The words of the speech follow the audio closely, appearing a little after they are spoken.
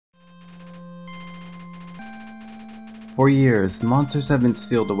For years, monsters have been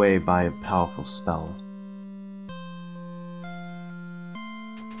sealed away by a powerful spell.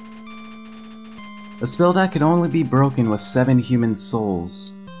 A spell that could only be broken with 7 human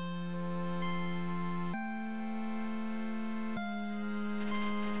souls.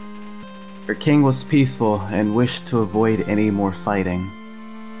 Her king was peaceful and wished to avoid any more fighting.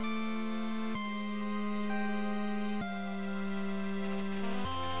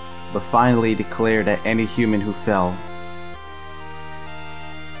 But finally declared that any human who fell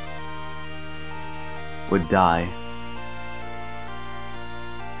would die.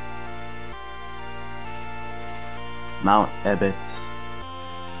 Mount Ebit.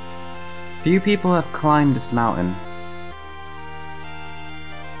 Few people have climbed this mountain.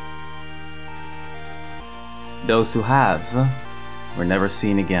 Those who have were never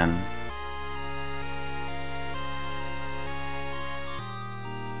seen again.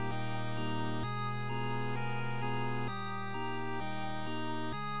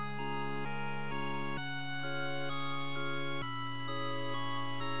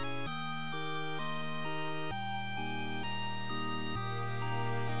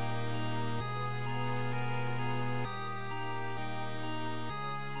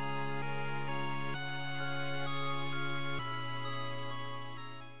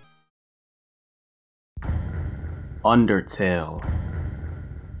 Undertale.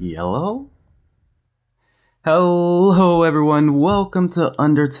 Yellow? Hello everyone, welcome to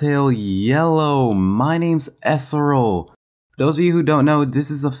Undertale Yellow. My name's Esserol. For those of you who don't know,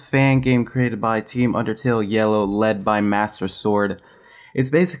 this is a fan game created by Team Undertale Yellow, led by Master Sword. It's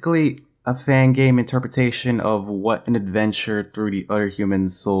basically a fan game interpretation of what an adventure through the other human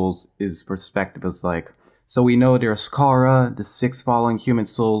souls' perspective is like. So we know there's Kara, the 6 fallen human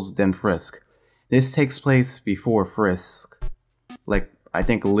souls, then Frisk. This takes place before Frisk. Like, I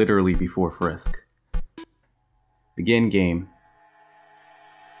think literally before Frisk. Begin game.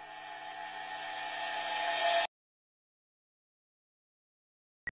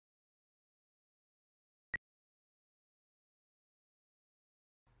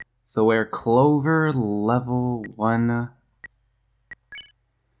 So we're Clover, level 1.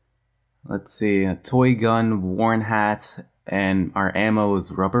 Let's see, a toy gun, worn hat, and our ammo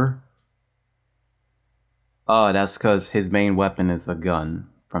is rubber. Oh, that's because his main weapon is a gun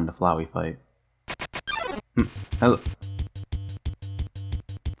from the Flowey fight. Hello.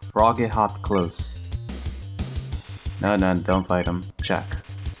 Frogget hopped close. No, don't fight him. Check.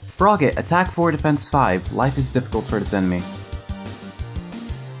 Frogget, attack 4, defense 5. Life is difficult for this enemy.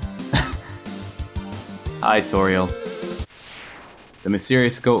 Hi, Toriel. The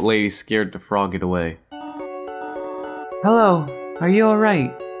mysterious goat lady scared the Frogget away. Hello, are you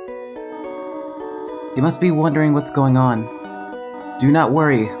alright? You must be wondering what's going on. Do not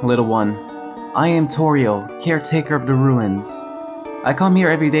worry, little one. I am Toriel, caretaker of the ruins. I come here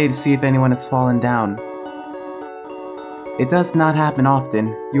every day to see if anyone has fallen down. It does not happen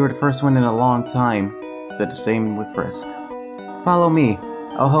often. You are the first one in a long time. Said the same with Frisk. Follow me.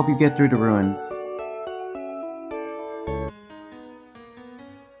 I'll help you get through the ruins.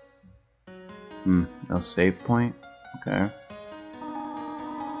 No save point? Okay.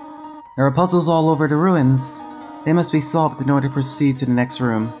 There are puzzles all over the ruins. They must be solved in order to proceed to the next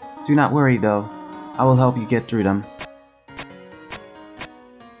room. Do not worry though. I will help you get through them.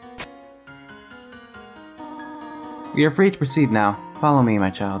 We are free to proceed now. Follow me, my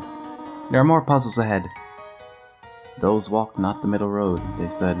child. There are more puzzles ahead. Those walk not the middle road, they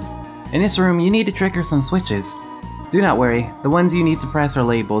said. In this room, you need to trigger some switches. Do not worry. The ones you need to press are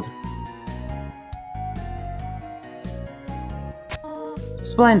labeled.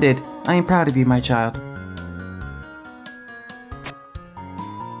 Splendid! I am proud of you, my child.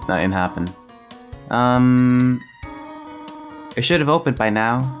 That didn't happen. It should have opened by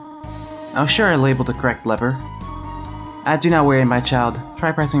now. I'm sure I labeled the correct lever. Do not worry, my child.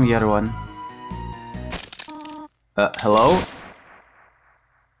 Try pressing the other one. Hello?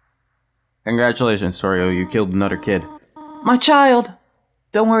 Congratulations, Toriel, you killed another kid. My child!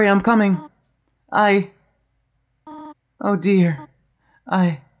 Don't worry, I'm coming. Oh dear.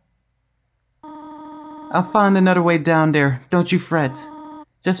 I'll find another way down there. Don't you fret.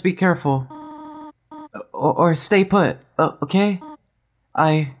 Just be careful. Or stay put, okay?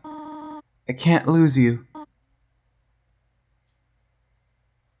 I can't lose you.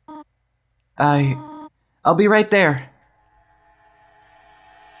 I'll be right there.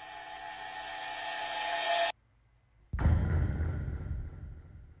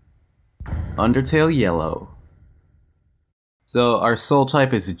 Undertale Yellow. So our soul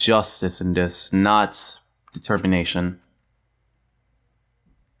type is justice in this, not determination.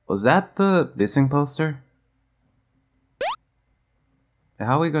 Was that the missing poster?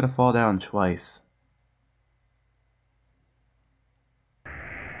 How are we gonna fall down twice?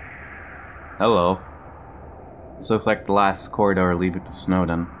 Hello. This looks like the last corridor leading to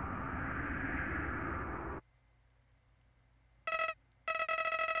Snowden.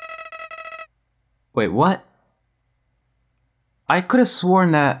 Wait, what? I could have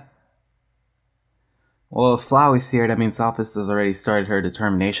sworn that... Well, if Flowey's here, that means Sophist has already started her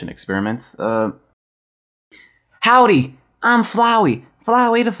determination experiments. Howdy! I'm Flowey.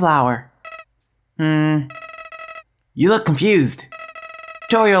 Flowey the Flower. You look confused.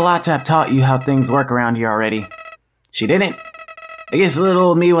 Toriel ought to have taught you how things work around here already. She didn't? I guess little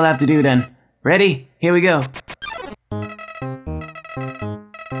old me will have to do then. Ready? Here we go.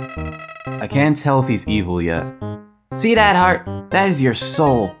 I can't tell if he's evil yet. See that heart? That is your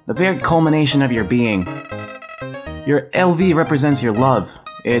soul, the very culmination of your being. Your LV represents your love.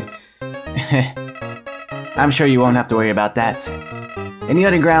 It's... I'm sure you won't have to worry about that. In the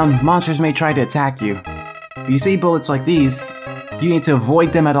underground, monsters may try to attack you. If you see bullets like these, you need to avoid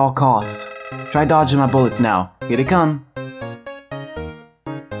them at all costs. Try dodging my bullets now. Here they come.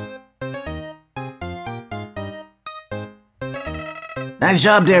 Nice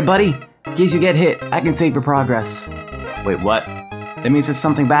job there, buddy. In case you get hit, I can save your progress. Wait, what? That means if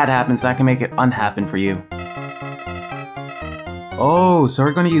something bad happens, I can make it unhappen for you. Oh, so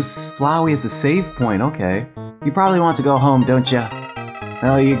we're gonna use Flowey as a save point, okay. You probably want to go home, don't ya?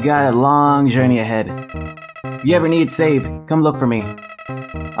 Oh, you got a long journey ahead. If you ever need save, come look for me.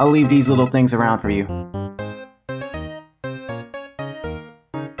 I'll leave these little things around for you.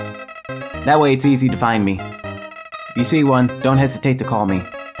 That way it's easy to find me. If you see one, don't hesitate to call me.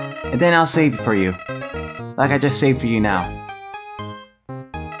 And then I'll save for you. Like I just saved for you now.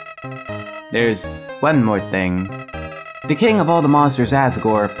 There's one more thing. The king of all the monsters,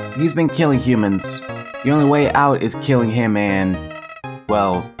 Asgore, he's been killing humans. The only way out is killing him and...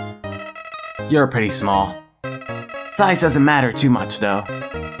 well... you're pretty small. Size doesn't matter too much, though.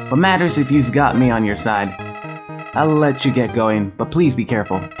 What matters if you've got me on your side. I'll let you get going, but please be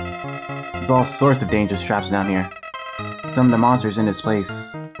careful. There's all sorts of dangerous traps down here. Some of the monsters in this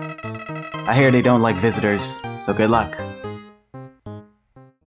place... I hear they don't like visitors, so good luck.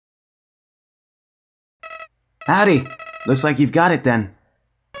 Howdy! Looks like you've got it then.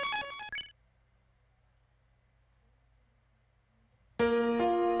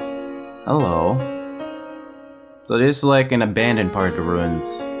 Hello. So this is like an abandoned part of the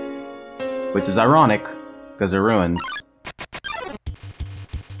ruins. Which is ironic, because they're ruins.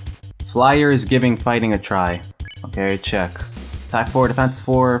 Flyer is giving fighting a try. Okay, check. Attack 4, defense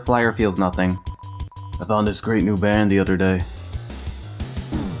 4, Flyer feels nothing. I found this great new band the other day.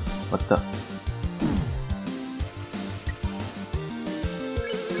 What the...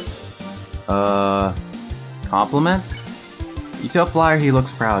 Compliments? You tell Flyer he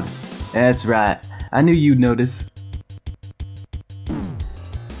looks proud. That's right. I knew you'd notice.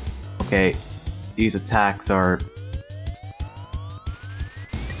 Okay, these attacks are...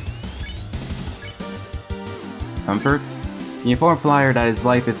 comforts? You inform Flyer that his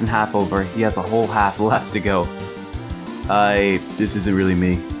life isn't half over, he has a whole half left to go. This isn't really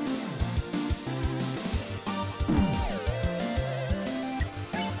me.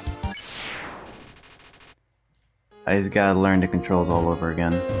 I just gotta learn the controls all over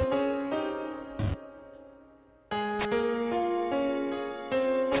again.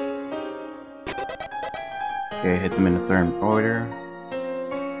 Okay, hit them in a certain order.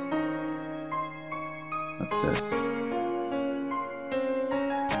 What's this?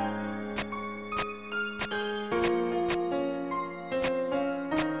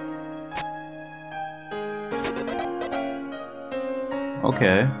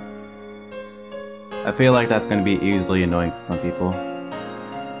 Okay. I feel like that's going to be easily annoying to some people.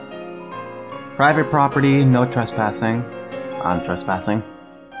 Private property, no trespassing. I'm trespassing.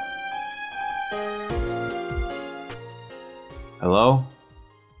 Hello?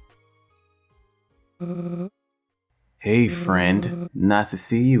 Hey friend, nice to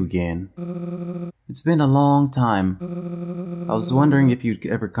see you again. It's been a long time. I was wondering if you'd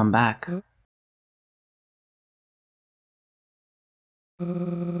ever come back.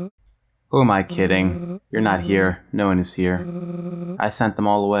 Who am I kidding? You're not here. No one is here. I sent them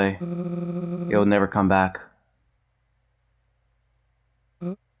all away. You'll never come back.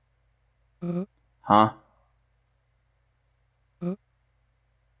 Huh?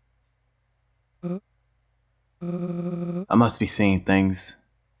 I must be seeing things.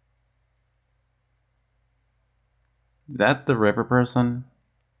 Is that the river person?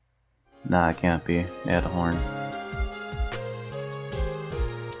 Nah, it can't be. They had a horn.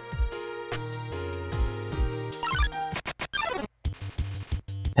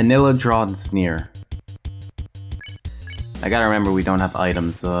 Panilla drawn sneer. I gotta remember we don't have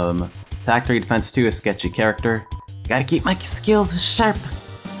items. Attack 3, defense 2, a sketchy character. Gotta keep my skills sharp.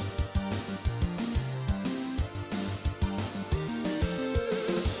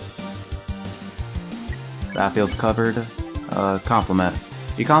 That feels covered. Compliment.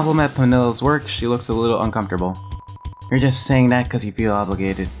 You compliment Panilla's work, she looks a little uncomfortable. You're just saying that because you feel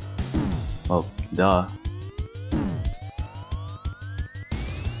obligated. Well, duh.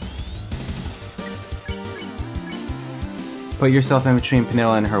 Put yourself in between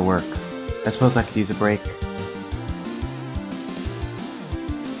Panilla and her work. I suppose I could use a break.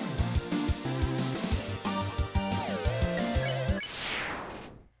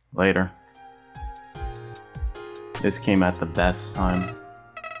 Later. This came at the best time.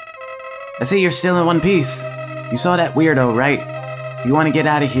 I see you're still in one piece. You saw that weirdo, right? If you want to get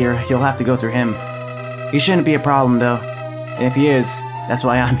out of here, you'll have to go through him. He shouldn't be a problem, though. And if he is, that's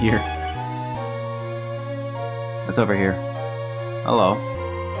why I'm here. What's over here? Hello.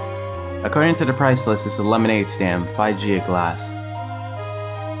 According to the price list, it's a lemonade stand, 5G a glass.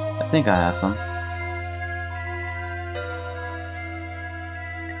 I think I have some.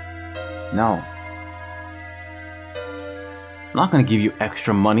 No. I'm not gonna give you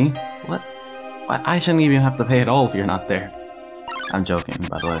extra money. What? I shouldn't even have to pay at all if you're not there. I'm joking,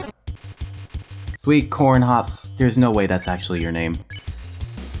 by the way. Sweet Corn Hops. There's no way that's actually your name.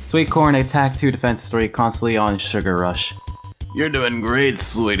 Sweet Corn, attack 2, defense 3, constantly on Sugar Rush. You're doing great,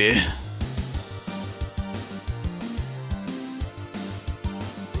 sweetie.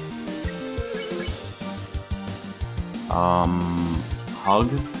 Hug?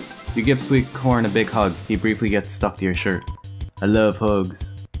 You give Sweet Corn a big hug. He briefly gets stuck to your shirt. I love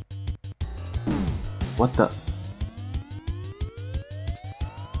hugs. What the?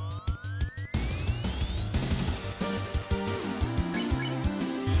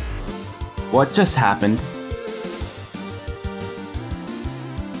 What just happened?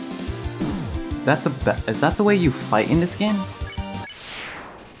 Is that the way you fight in this game?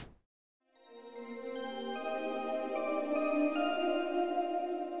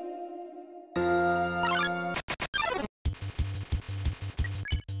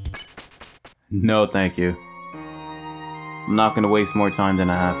 No, thank you. I'm not gonna waste more time than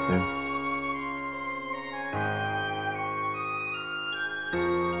I have to.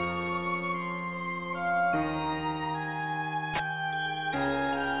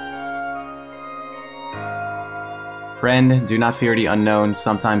 Friend, do not fear the unknown,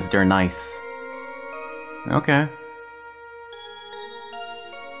 sometimes they're nice. Okay.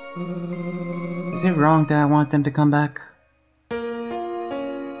 Is it wrong that I want them to come back?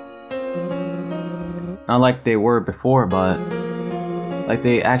 Not like they were before, but like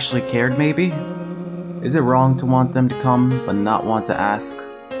they actually cared, maybe? Is it wrong to want them to come, but not want to ask?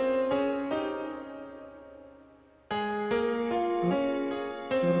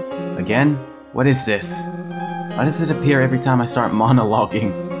 Again? What is this? Why does it appear every time I start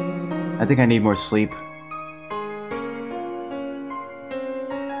monologuing? I think I need more sleep.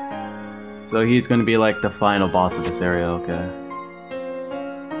 So he's gonna be like the final boss of this area, okay.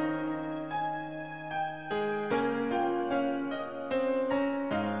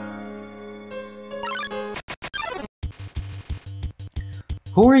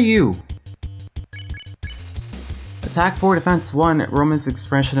 Who are you? Attack 4, defense 1, Roman's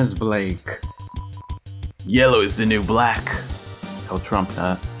expression is Blake. Yellow is the new black. He'll trump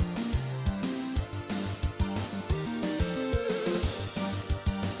that.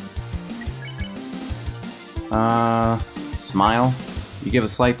 Smile? You give a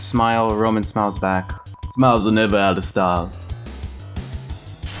slight smile, Roman smiles back. Smiles are never out of style.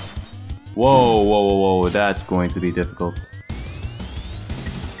 Whoa, whoa, whoa, whoa, that's going to be difficult.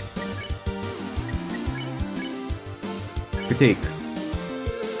 Critique.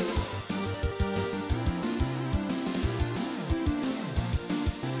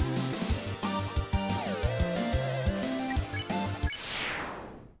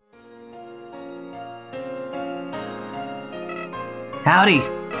 Howdy!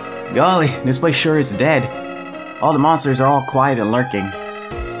 Golly, this place sure is dead. All the monsters are all quiet and lurking.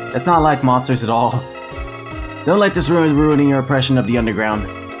 That's not like monsters at all. Don't let this ruin your impression of the underground.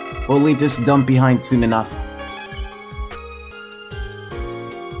 We'll leave this dump behind soon enough.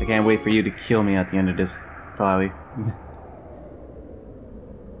 I can't wait for you to kill me at the end of this, probably.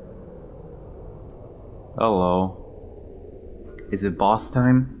 Hello. Is it boss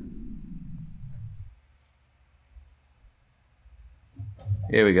time?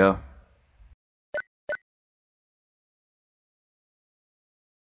 Here we go.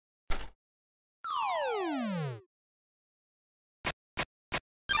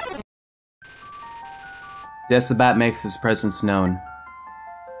 Decibat makes his presence known.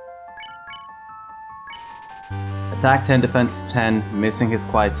 Attack 10, defense 10, missing his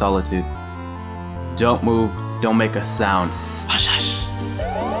quiet solitude. Don't move, don't make a sound. Hush, hush.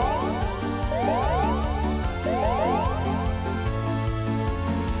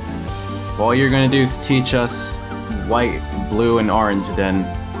 All you're gonna do is teach us white, blue, and orange, then...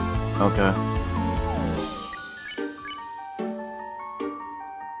 Okay.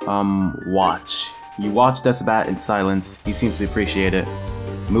 Watch. You watch Decibat in silence. He seems to appreciate it.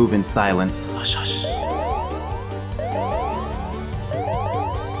 Move in silence. Hush, hush.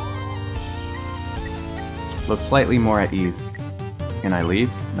 Look slightly more at ease. Can I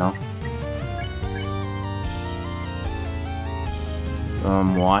leave? No.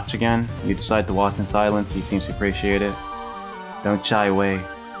 Watch again. You decide to watch in silence. He seems to appreciate it. Don't shy away.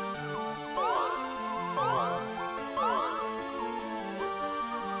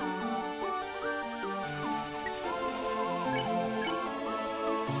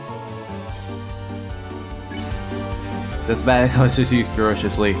 This bad pushes you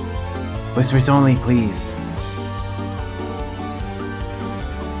ferociously. Whispers only, please.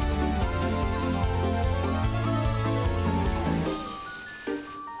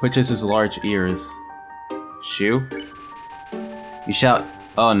 Twitches his large ears. Shoo? You shout,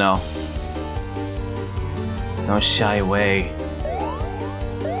 oh no. Don't shy away.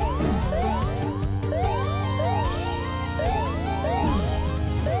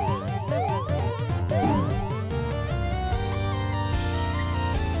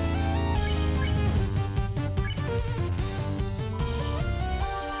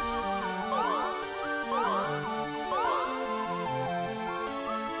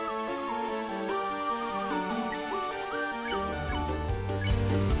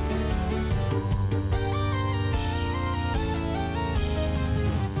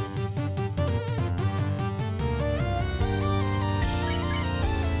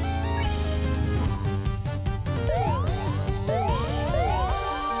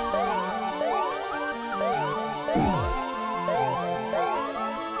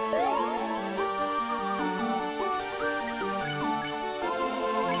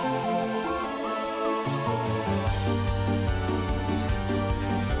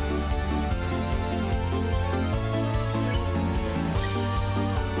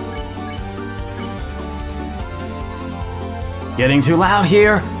 Getting too loud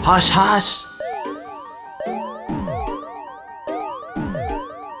here! Hush, hush!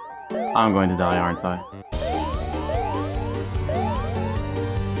 I'm going to die, aren't I?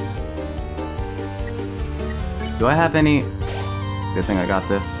 Do I have any... Good thing I got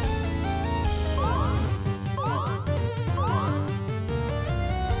this.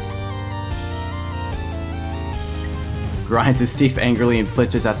 Grinds his teeth angrily and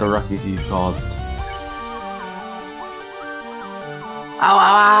flinches at the ruckus you've caused. Ow,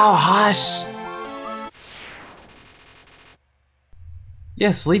 ow, ow, hush!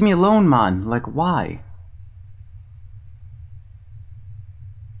 Yes, leave me alone, man. Like, why?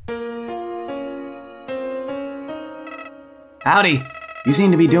 Howdy! You seem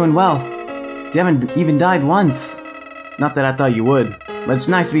to be doing well. You haven't even died once. Not that I thought you would, but it's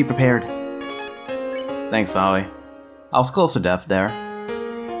nice to be prepared. Thanks, Maui. I was close to death there.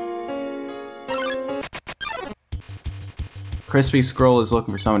 Crispy Scroll is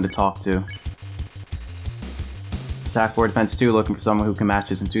looking for someone to talk to. Attack 4, Defense 2, looking for someone who can match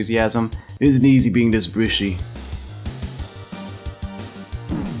his enthusiasm. It isn't easy being this bushy.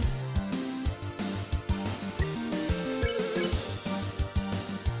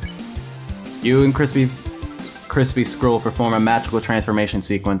 You and Crispy Scroll perform a magical transformation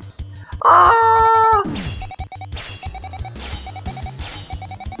sequence. Ah!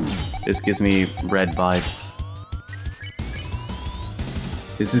 This gives me red vibes.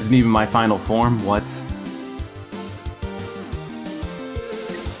 This isn't even my final form, what?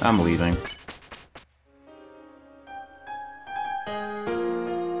 I'm leaving.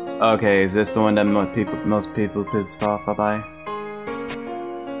 Okay, is this the one that most people pissed off by?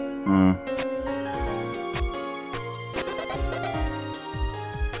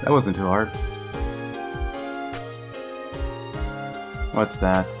 That wasn't too hard. What's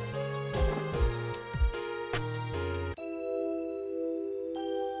that?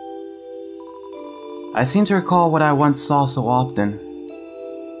 I seem to recall what I once saw so often.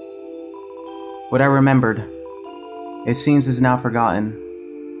 What I remembered. It seems is now forgotten.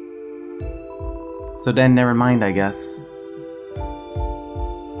 So then, never mind, I guess.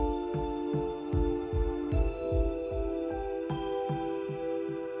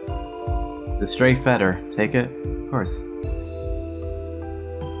 It's a stray feather. Take it? Of course.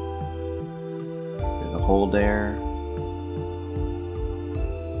 There's a cold air.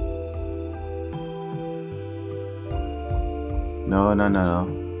 No, no, no, no.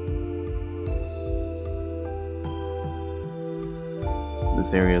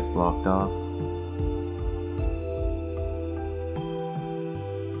 This area is blocked off.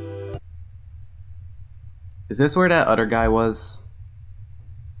 Is this where that other guy was?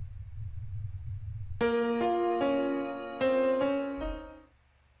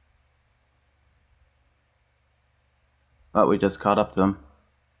 Oh, we just caught up to him.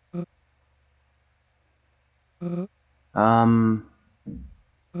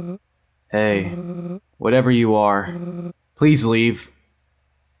 Hey, whatever you are, please leave.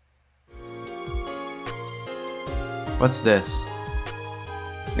 What's this?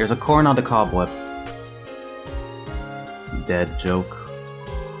 There's a corn on the cobweb. Dead joke.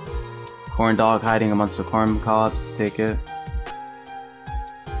 Corn dog hiding amongst the corn cobs, take it.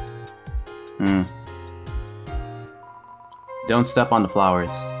 Don't step on the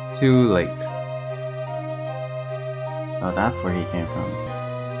flowers. Too late. Oh, that's where he came from.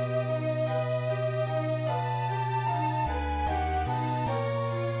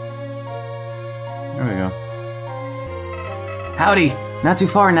 There we go. Howdy! Not too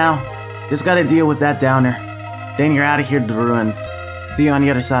far now. Just gotta deal with that downer. Then you're out of here to the ruins. See you on the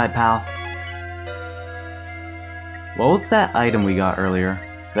other side, pal. What was that item we got earlier?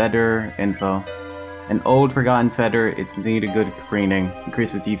 Feather info. An old forgotten feather, it needed good preening.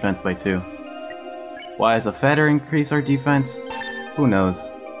 Increases defense by 2. Why does a feather increase our defense? Who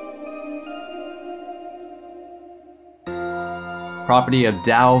knows? Property of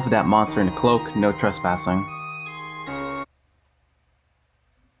Dalv, that monster in the cloak, no trespassing.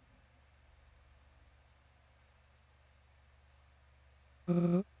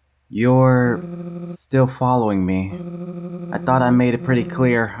 You're still following me. I thought I made it pretty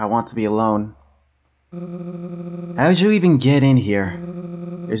clear I want to be alone. How did you even get in here?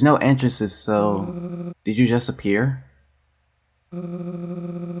 There's no entrances, so... Did you just appear?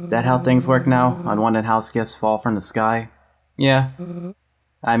 Is that how things work now? Unwanted house guests fall from the sky? Yeah.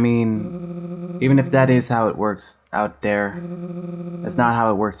 I mean... Even if that is how it works out there, that's not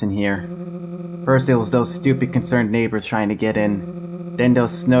how it works in here. First it was those stupid concerned neighbors trying to get in. Then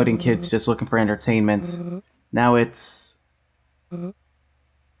those snoting kids just looking for entertainment. Now it's...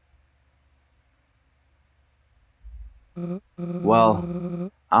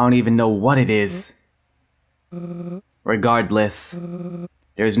 Well, I don't even know what it is. Regardless,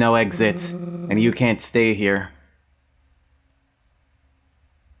 there's no exit, and you can't stay here.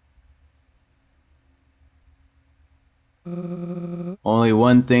 Only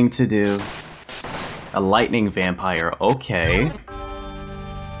one thing to do. A lightning vampire, okay.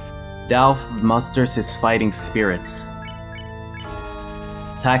 Dalv musters his fighting spirits.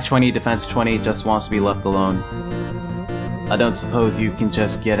 Attack 20, defense 20, just wants to be left alone. I don't suppose you can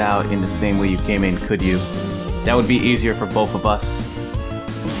just get out in the same way you came in, could you? That would be easier for both of us.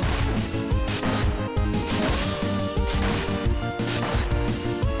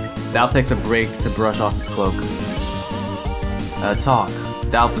 Dalv takes a break to brush off his cloak. Talk.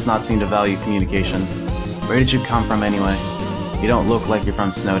 Dalv does not seem to value communication. Where did you come from anyway? You don't look like you're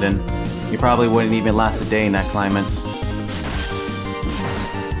from Snowdin. You probably wouldn't even last a day in that climate.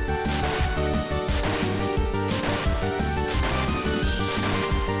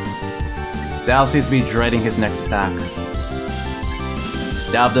 Dalv seems to be dreading his next attack.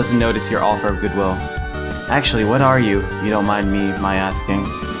 Dalv doesn't notice your offer of goodwill. Actually, what are you, if you don't mind my asking?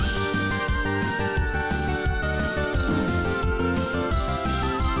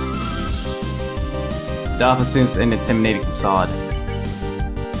 Dalv assumes an intimidating facade.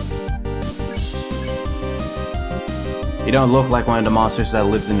 You don't look like one of the monsters that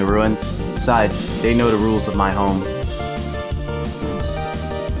lives in the ruins. Besides, they know the rules of my home.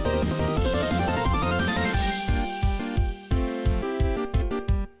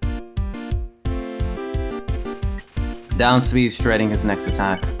 Downspeed's dreading his next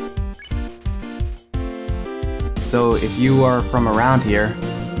attack. So if you are from around here,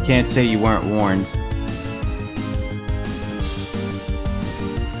 you can't say you weren't warned.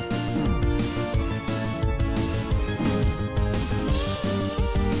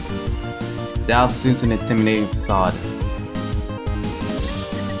 Dalv assumes an intimidating facade.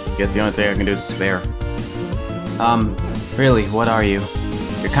 Guess the only thing I can do is spare. Really, what are you?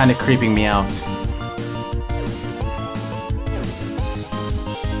 You're kinda creeping me out.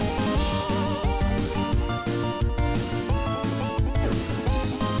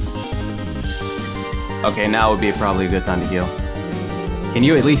 Okay, now would be probably a good time to heal. Can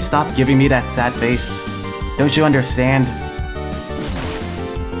you at least stop giving me that sad face? Don't you understand?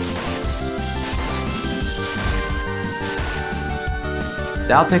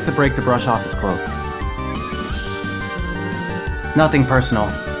 Dal takes a break to brush off his cloak. It's nothing personal.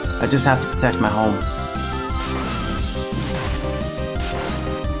 I just have to protect my home.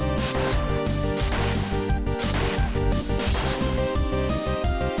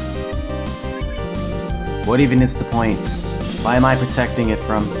 What even is the point? Why am I protecting it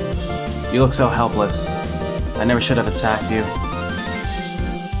from? You look so helpless. I never should have attacked you.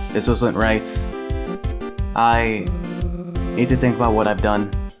 This wasn't right. I need to think about what I've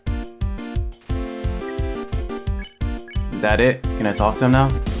done. Is that it? Can I talk to him now?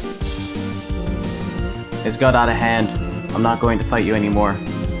 It's got out of hand. I'm not going to fight you anymore.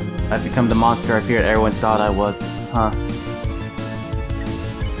 I've become the monster I feared everyone thought I was. Huh.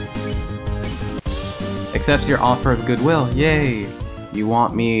 Accepts your offer of goodwill. Yay! You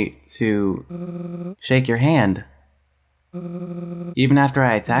want me to shake your hand? Even after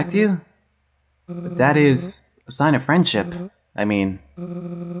I attacked you? But that is a sign of friendship. I mean,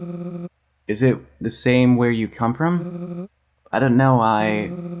 is it the same where you come from? I don't know,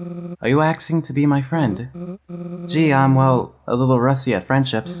 Are you asking to be my friend? Gee, I'm, well, a little rusty at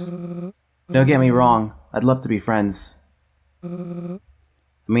friendships. Don't get me wrong, I'd love to be friends. I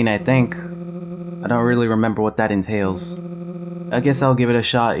mean, I think. I don't really remember what that entails. I guess I'll give it a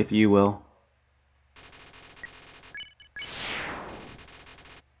shot if you will.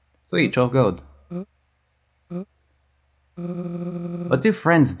 Sweet, 12 gold. What do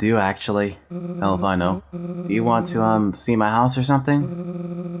friends do, actually? Hell if I know. Do you want to, see my house or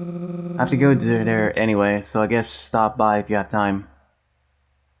something? I have to go there anyway, so I guess stop by if you have time.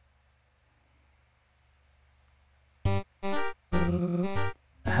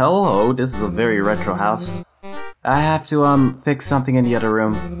 Hello, this is a very retro house. I have to, fix something in the other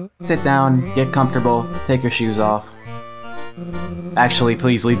room. Sit down, get comfortable, take your shoes off. Actually,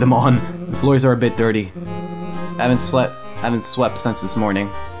 please leave them on. The floors are a bit dirty. I haven't swept since this morning.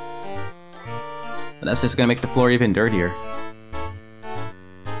 But that's just gonna make the floor even dirtier.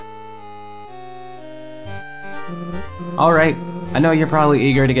 Alright, I know you're probably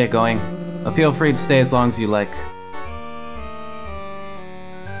eager to get going, but feel free to stay as long as you like.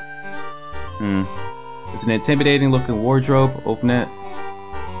 It's an intimidating looking wardrobe. Open it.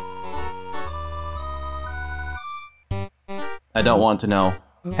 I don't want to know.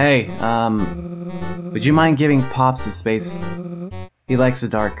 Hey, would you mind giving Pops his space? He likes the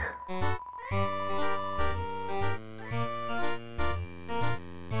dark.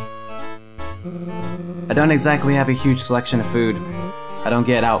 I don't exactly have a huge selection of food. I don't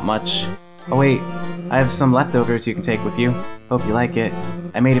get out much. Oh wait, I have some leftovers you can take with you. Hope you like it.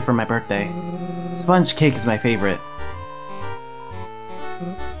 I made it for my birthday. Sponge cake is my favorite.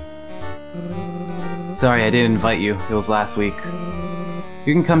 Sorry I didn't invite you. It was last week.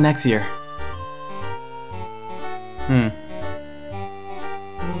 You can come next year. Are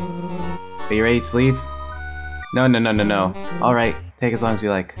you ready to leave? No. Alright, take as long as you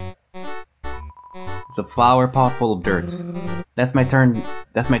like. It's a flower pot full of dirt. That's my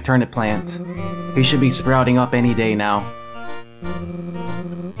turnip plant. He should be sprouting up any day now.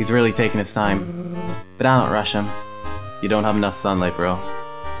 He's really taking his time. But I don't rush him. You don't have enough sunlight, bro.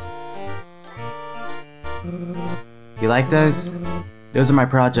 You like those? Those are my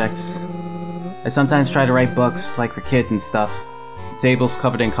projects. I sometimes try to write books, like for kids and stuff. Tables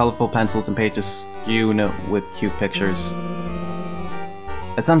covered in colorful pencils and pages strewn with cute pictures.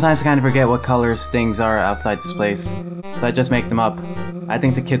 I sometimes kind of forget what colors things are outside this place, so I just make them up. I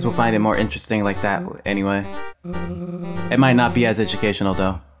think the kids will find it more interesting like that anyway. It might not be as educational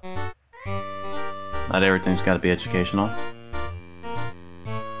though. Not everything's gotta be educational.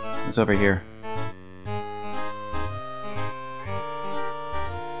 It's over here.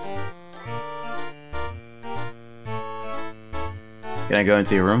 Can I go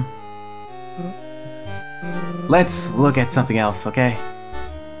into your room? Let's look at something else, okay?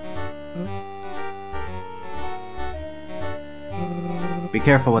 Be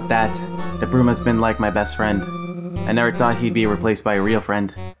careful with that. The broom has been like my best friend. I never thought he'd be replaced by a real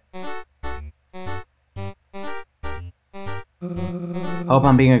friend. Hope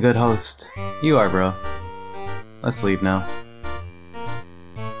I'm being a good host. You are, bro. Let's leave now.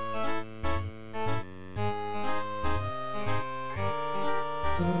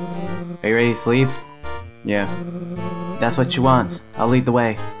 Are you ready to sleep? Yeah. That's what you want. I'll lead the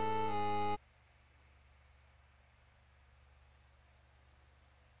way.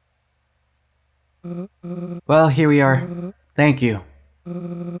 Well, here we are. Thank you.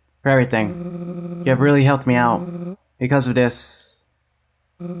 For everything. You have really helped me out. Because of this,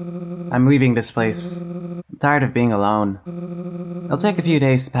 I'm leaving this place. I'm tired of being alone. It'll take a few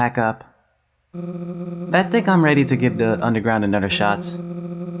days to pack up. But I think I'm ready to give the underground another shot.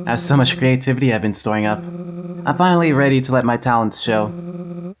 I have so much creativity I've been storing up. I'm finally ready to let my talents show.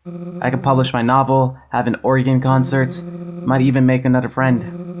 I can publish my novel, have an organ concert, might even make another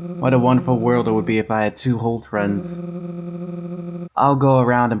friend. What a wonderful world it would be if I had 2 whole friends. I'll go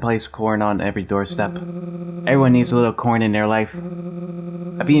around and place corn on every doorstep. Everyone needs a little corn in their life.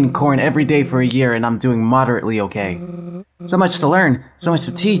 I've eaten corn every day for a year and I'm doing moderately okay. So much to learn, so much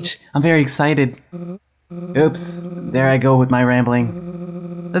to teach. I'm very excited. Oops, there I go with my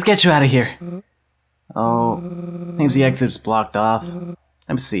rambling. Let's get you out of here. Oh, seems the exit's blocked off.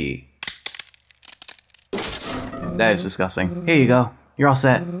 Let me see. That is disgusting. Here you go. You're all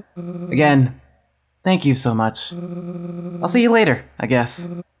set. Again, thank you so much. I'll see you later, I guess.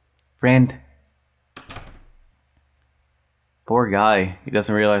 Friend. Poor guy. He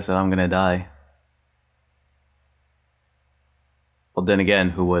doesn't realize that I'm gonna die. Well, then again,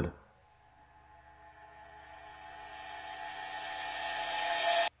 who would?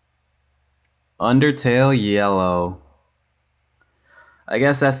 Undertale Yellow. I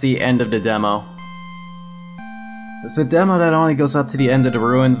guess that's the end of the demo. It's a demo that only goes up to the end of the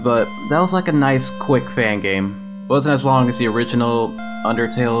ruins, but that was like a nice, quick fan game. It wasn't as long as the original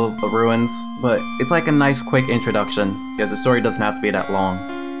Undertale ruins, but it's like a nice, quick introduction, because the story doesn't have to be that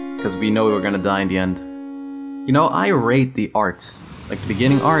long, because we know we're gonna die in the end. You know, I rate the art. Like, the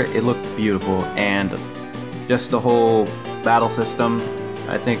beginning art, it looked beautiful, and just the whole battle system,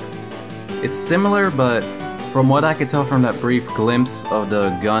 I think it's similar, but from what I could tell from that brief glimpse of the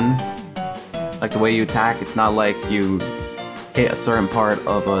gun, like the way you attack, it's not like you hit a certain part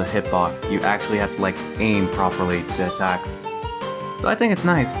of a hitbox. You actually have to like aim properly to attack. So I think it's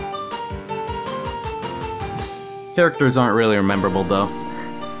nice. Characters aren't really memorable though.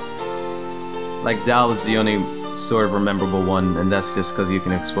 Like Dal is the only sort of memorable one, and that's just because you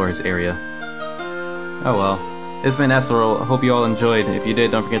can explore his area. Oh well. It's been Esserol. I hope you all enjoyed. If you did,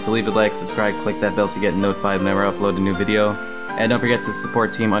 don't forget to leave a like, subscribe, click that bell so you get notified whenever I upload a new video. And don't forget to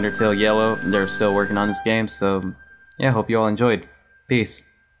support Team Undertale Yellow. They're still working on this game, so yeah, hope you all enjoyed. Peace.